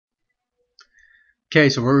Okay,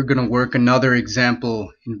 so we're going to work another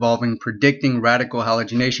example involving predicting radical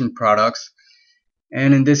halogenation products.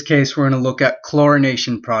 And in this case, we're going to look at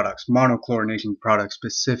chlorination products, monochlorination products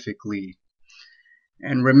specifically.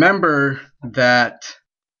 And remember that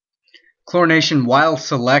chlorination, while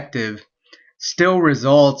selective, still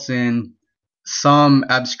results in some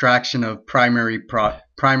abstraction of primary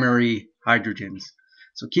hydrogens.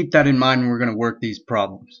 So keep that in mind when we're going to work these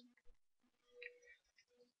problems.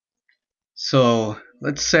 So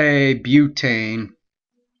let's say butane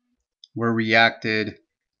were reacted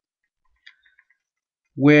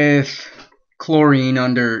with chlorine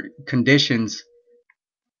under conditions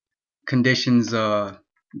that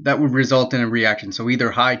would result in a reaction. So either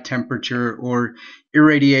high temperature or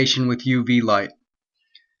irradiation with UV light.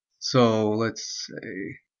 So let's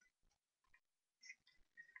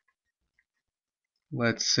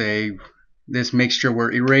say this mixture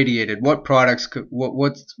were irradiated. What products could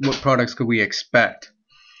we expect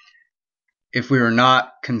if we were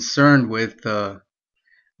not concerned with the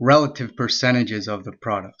relative percentages of the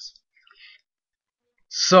products?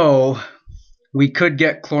 So we could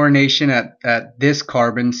get chlorination at this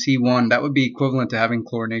carbon, C1. That would be equivalent to having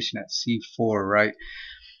chlorination at C4, right?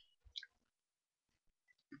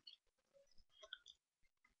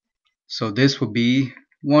 So this would be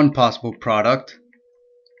one possible product.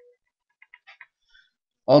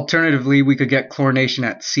 Alternatively, we could get chlorination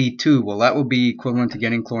at C2. Well, that would be equivalent to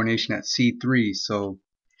getting chlorination at C3. So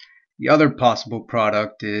the other possible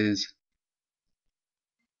product is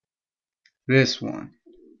this one.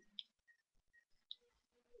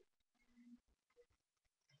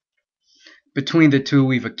 Between the two,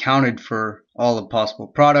 we've accounted for all the possible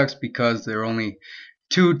products because there are only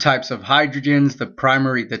two types of hydrogens: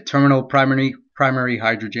 the terminal primary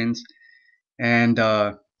hydrogens, and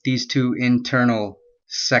these two internal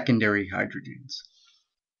secondary hydrogens.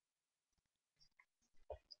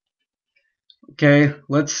 Okay,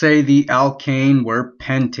 let's say the alkane were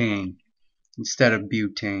pentane instead of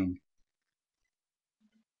butane.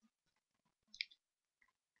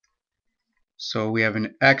 So we have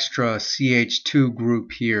an extra CH2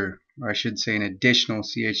 group here, or I should say an additional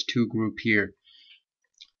CH2 group here.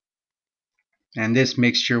 And this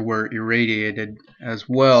mixture were irradiated as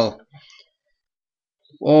well.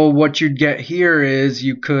 Well, what you'd get here is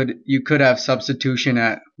you could have substitution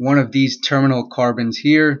at one of these terminal carbons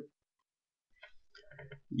here.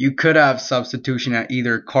 You could have substitution at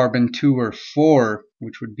either carbon 2 or 4,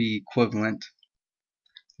 which would be equivalent.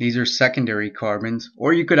 These are secondary carbons.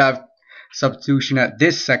 Or you could have substitution at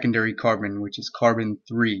this secondary carbon, which is carbon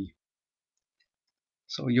 3.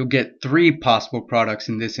 So you'll get 3 possible products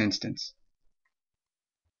in this instance.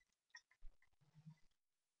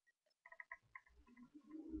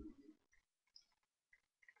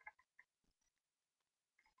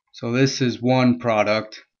 So this is one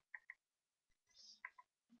product.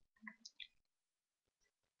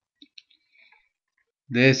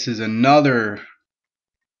 This is another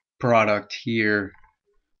product here.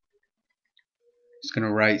 Just going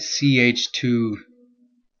to write CH2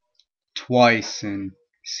 twice and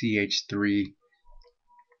CH3.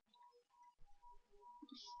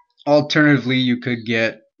 Alternatively, you could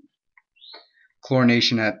get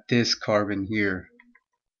chlorination at this carbon here.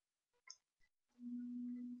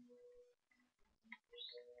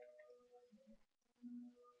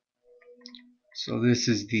 So this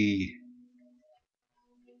is the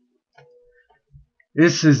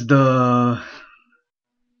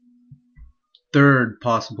third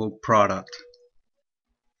possible product.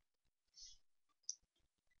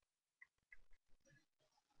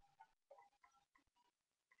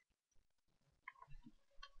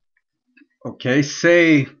 Okay,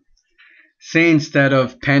 say instead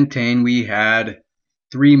of pentane we had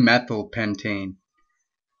 3-methylpentane.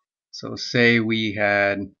 So say we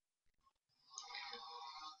had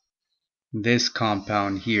this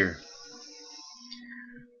compound here.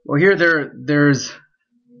 Well, here there's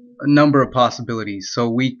a number of possibilities. So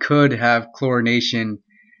we could have chlorination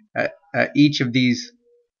at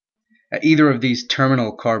either of these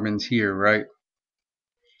terminal carbons here, right?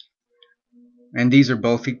 And these are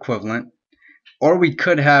both equivalent. Or we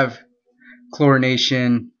could have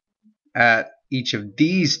chlorination at each of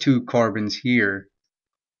these two carbons here,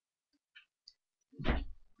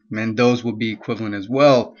 and those will be equivalent as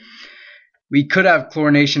well. We could have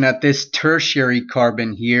chlorination at this tertiary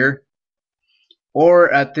carbon here,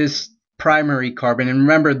 or at this primary carbon. And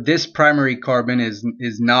remember, this primary carbon is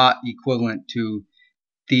not equivalent to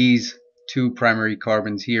these two primary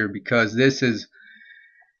carbons here, because this is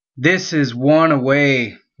one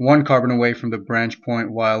carbon away from the branch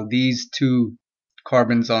point, while these two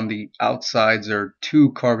carbons on the outsides are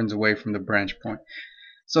 2 carbons away from the branch point.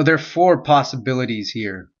 So there are 4 possibilities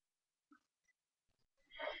here.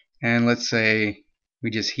 And let's say we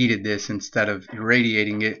just heated this instead of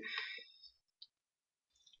irradiating it.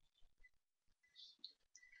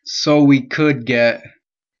 So we could get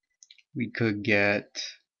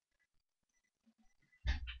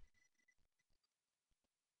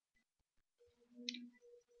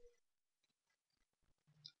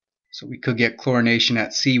chlorination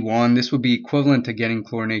at C1. This would be equivalent to getting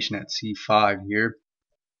chlorination at C5 here.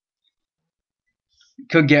 We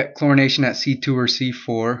could get chlorination at C2 or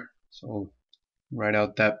C4. So write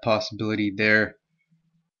out that possibility there.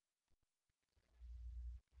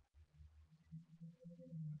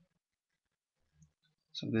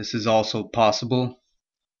 So this is also possible.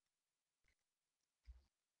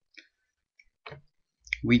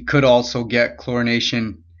 We could also get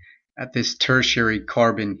chlorination at this tertiary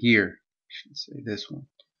carbon here. I should say this one.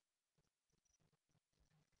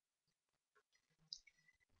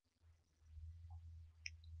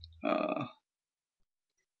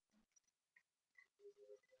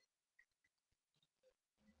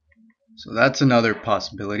 So that's another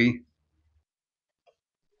possibility.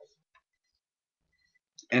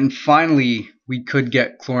 And finally, we could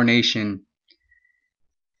get chlorination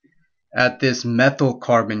at this methyl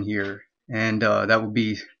carbon here, and that would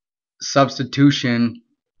be substitution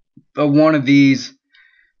of one of these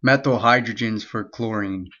methyl hydrogens for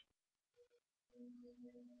chlorine.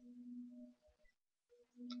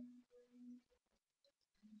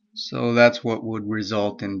 So that's what would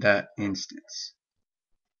result in that instance.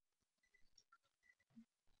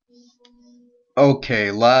 Okay,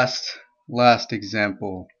 last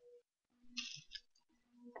example.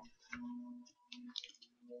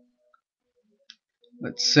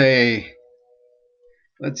 Let's say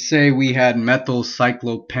we had methyl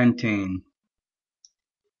cyclopentane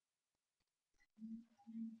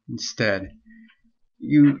instead.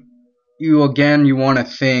 You want to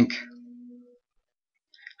think,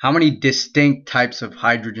 how many distinct types of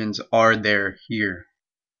hydrogens are there here?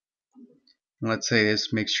 Let's say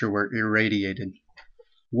this makes sure we're irradiated.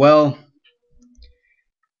 Well,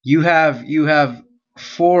 you have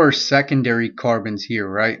 4 secondary carbons here,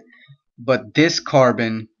 right? But this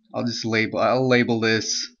carbon, I'll label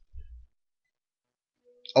this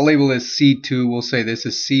C2. We'll say this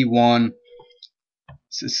is C1.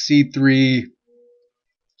 This is C3,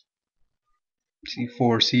 C4,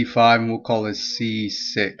 C5, and we'll call this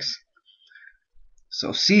C6.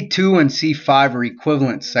 So C2 and C5 are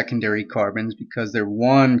equivalent secondary carbons because they're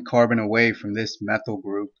 1 carbon away from this methyl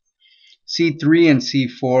group. C3 and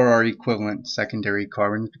C4 are equivalent secondary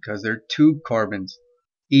carbons because they're 2 carbons.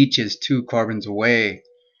 Each is 2 carbons away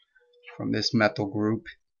from this methyl group,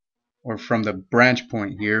 or from the branch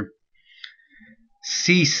point here.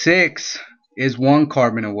 C6 is 1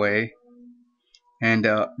 carbon away, and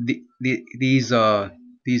these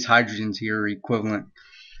hydrogens here are equivalent.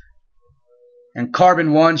 And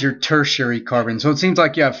carbon 1's your tertiary carbon. So it seems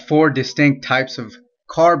like you have 4 distinct types of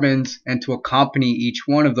carbons, and to accompany each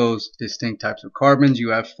one of those distinct types of carbons,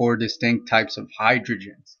 you have 4 distinct types of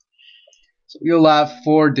hydrogens. So you'll have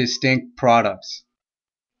 4 distinct products.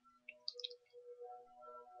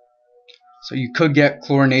 So you could get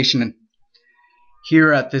chlorination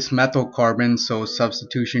here at this methyl carbon, so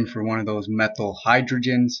substitution for one of those methyl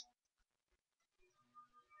hydrogens.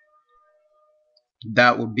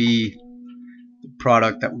 That would be the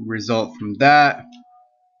product that would result from that.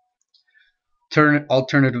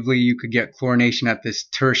 Alternatively, you could get chlorination at this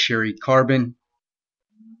tertiary carbon.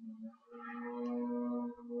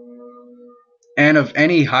 And of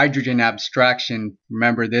any hydrogen abstraction,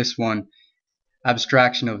 remember this one,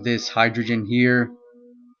 abstraction of this hydrogen here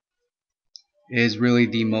is really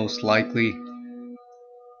the most likely.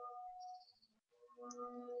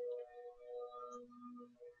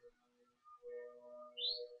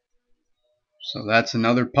 So that's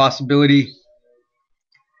another possibility.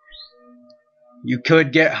 You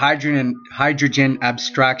could get hydrogen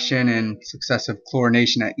abstraction and successive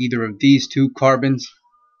chlorination at either of these 2 carbons.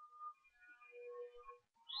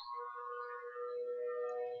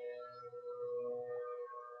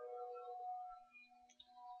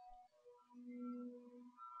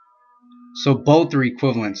 So both are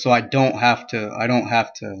equivalent, so I don't have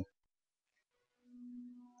to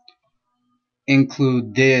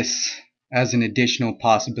include this as an additional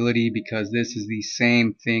possibility because this is the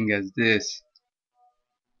same thing as this.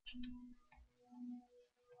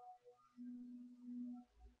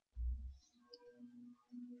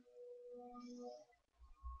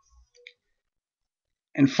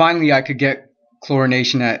 And finally, I could get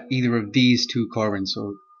chlorination at either of these 2 carbons.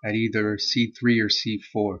 So at either C3 or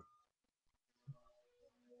C4.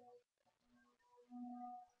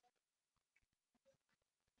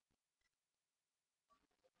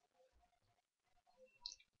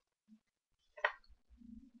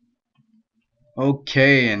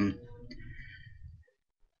 Okay, and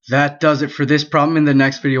that does it for this problem. In the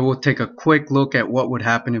next video, we'll take a quick look at what would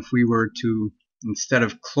happen if we were to, instead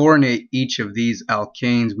of chlorinate each of these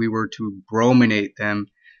alkanes, we were to brominate them.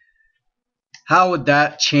 How would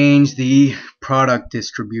that change the product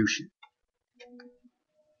distribution?